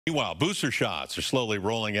Meanwhile, booster shots are slowly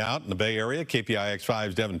rolling out in the Bay Area.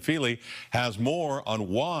 KPIX5's Devin Fehely has more on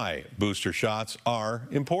why booster shots are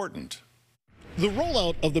important. The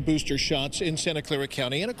rollout of the booster shots in Santa Clara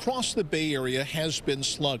County and across the Bay Area has been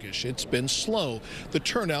sluggish. It's been slow. The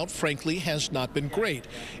turnout, frankly, has not been great.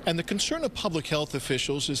 And the concern of public health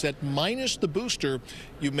officials is that minus the booster,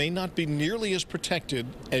 you may not be nearly as protected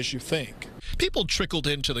as you think. People trickled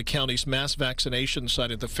into the county's mass vaccination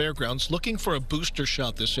site at the fairgrounds looking for a booster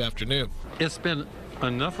shot this afternoon. It's been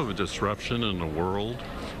enough of a disruption in the world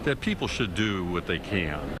that people should do what they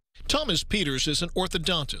can. Thomas Peters is an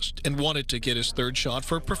orthodontist and wanted to get his third shot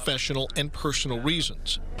for professional and personal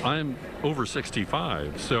reasons. I'm over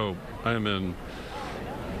 65, so I'm in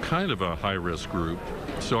kind of a high-risk group,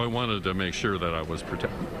 so I wanted to make sure that I was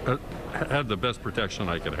had the best protection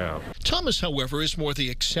I could have. Thomas, however, is more the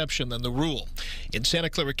exception than the rule. In Santa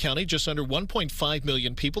Clara County, just under 1.5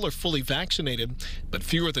 million people are fully vaccinated, but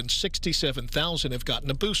fewer than 67,000 have gotten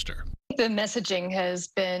a booster. The messaging has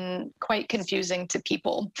been quite confusing to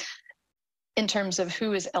people in terms of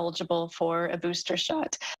who is eligible for a booster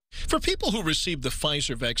shot. For people who received the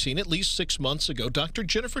Pfizer vaccine at least 6 months ago, Dr.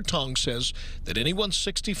 Jennifer Tong says that anyone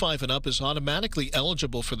 65 and up is automatically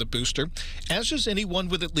eligible for the booster, as is anyone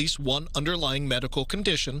with at least one underlying medical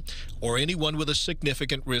condition or anyone with a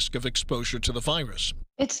significant risk of exposure to the virus.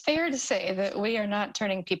 It's fair to say that we are not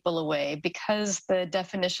turning people away because the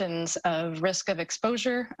definitions of risk of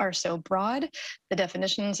exposure are so broad. The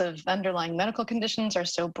definitions of underlying medical conditions are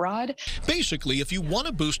so broad. Basically, if you want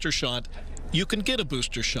a booster shot, you can get a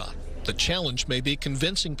booster shot. The challenge may be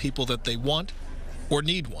convincing people that they want or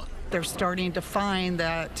need one. They're starting to find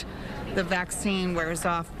that the vaccine wears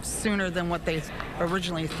off sooner than what they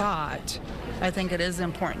originally thought. I think it is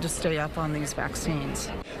important to stay up on these vaccines.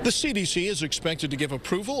 The CDC is expected to give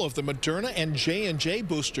approval of the Moderna and J&J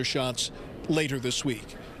booster shots later this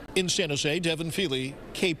week. In San Jose, Devin Fehely,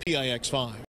 KPIX5.